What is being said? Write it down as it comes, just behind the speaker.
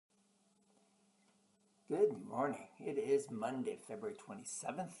Good morning. It is Monday, February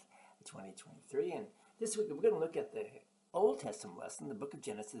 27th, 2023, and this week we're going to look at the Old Testament lesson, the book of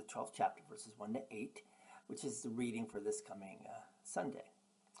Genesis, the 12th chapter, verses 1 to 8, which is the reading for this coming Sunday.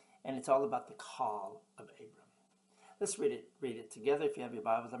 And it's all about the call of Abram. Let's read it together. If you have your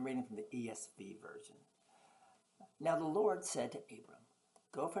Bibles, I'm reading from the ESV version. Now the Lord said to Abram,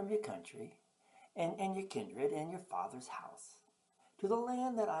 "Go from your country and your kindred and your father's house to the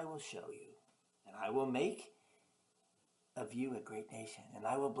land that I will show you. And I will make of you a great nation, and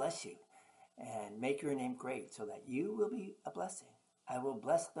I will bless you and make your name great so that you will be a blessing. I will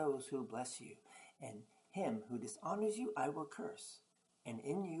bless those who bless you, and him who dishonors you I will curse. And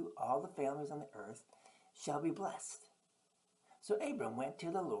in you all the families on the earth shall be blessed." So Abram went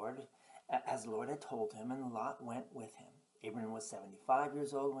to the Lord as the Lord had told him, and Lot went with him. Abram was 75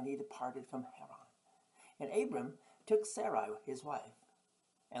 years old when he departed from Haran. And Abram took Sarai his wife,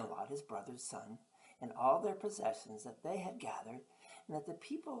 and Lot his brother's son, and all their possessions that they had gathered, and that the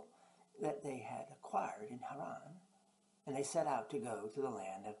people that they had acquired in Haran, and they set out to go to the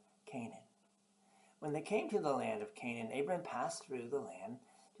land of Canaan. When they came to the land of Canaan, Abram passed through the land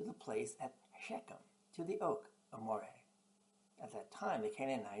to the place at Shechem, to the oak of Moreh. At that time the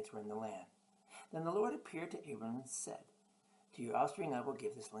Canaanites were in the land. Then the Lord appeared to Abram and said, "To your offspring I will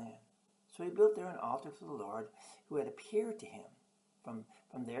give this land." So he built there an altar for the Lord who had appeared to him. From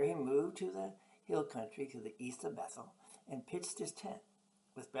there he moved to the hill country to the east of Bethel and pitched his tent,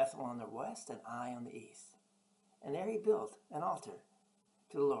 with Bethel on the west and Ai on the east. And there he built an altar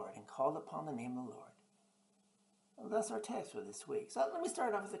to the Lord and called upon the name of the Lord. Well, that's our text for this week. So let me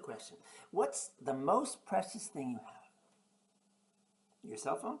start off with a question. What's the most precious thing you have? Your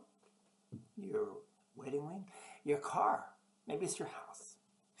cell phone? Your wedding ring? Your car? Maybe it's your house.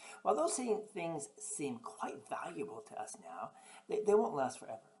 While those things seem quite valuable to us now, they won't last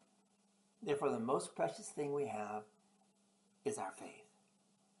forever. Therefore, the most precious thing we have is our faith.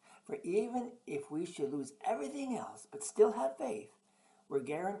 For even if we should lose everything else but still have faith, we're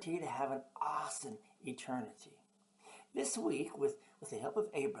guaranteed to have an awesome eternity. This week, with the help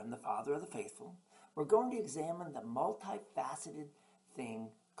of Abram, the father of the faithful, we're going to examine the multifaceted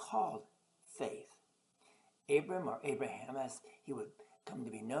thing called faith. Abram, or Abraham, as he would come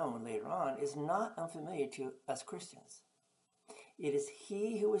to be known later on, is not unfamiliar to us Christians. It is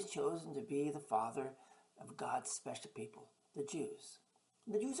he who was chosen to be the father of God's special people, the Jews.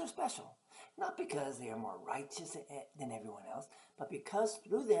 The Jews are special, not because they are more righteous than everyone else, but because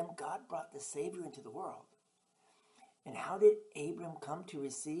through them God brought the Savior into the world. And how did Abram come to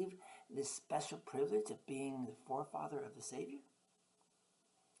receive this special privilege of being the forefather of the Savior?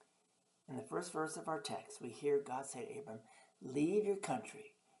 In the first verse of our text, we hear God say to Abram, "Leave your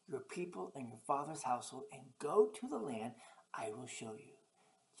country, your people, and your father's household, and go to the land I will show you."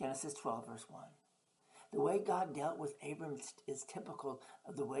 Genesis 12, verse 1. The way God dealt with Abram is typical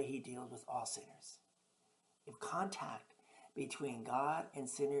of the way he deals with all sinners. If contact between God and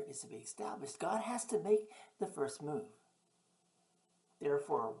sinner is to be established, God has to make the first move.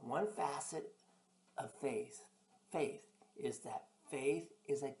 Therefore, one facet of faith is that faith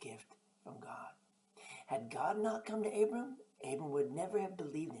is a gift from God. Had God not come to Abram, Abram would never have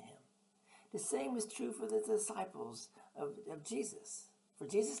believed in him. The same is true for the disciples of Jesus. For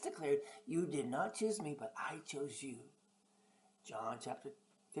Jesus declared, "You did not choose me, but I chose you." John chapter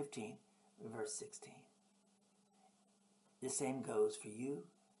 15, verse 16. The same goes for you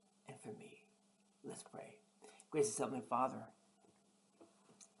and for me. Let's pray. Gracious Heavenly Father,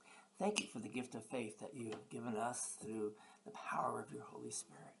 thank you for the gift of faith that you have given us through the power of your Holy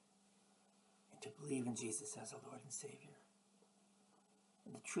Spirit, and to believe in Jesus as our Lord and Savior,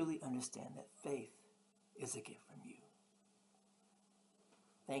 and to truly understand that faith is a gift from you.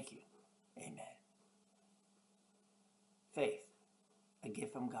 Thank you. Amen. Faith, a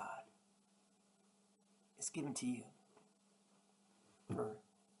gift from God, is given to you. For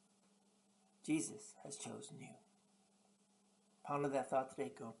Jesus has chosen you. Ponder that thought today.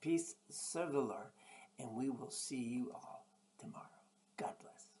 Go in peace, serve the Lord, and we will see you all tomorrow. God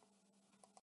bless.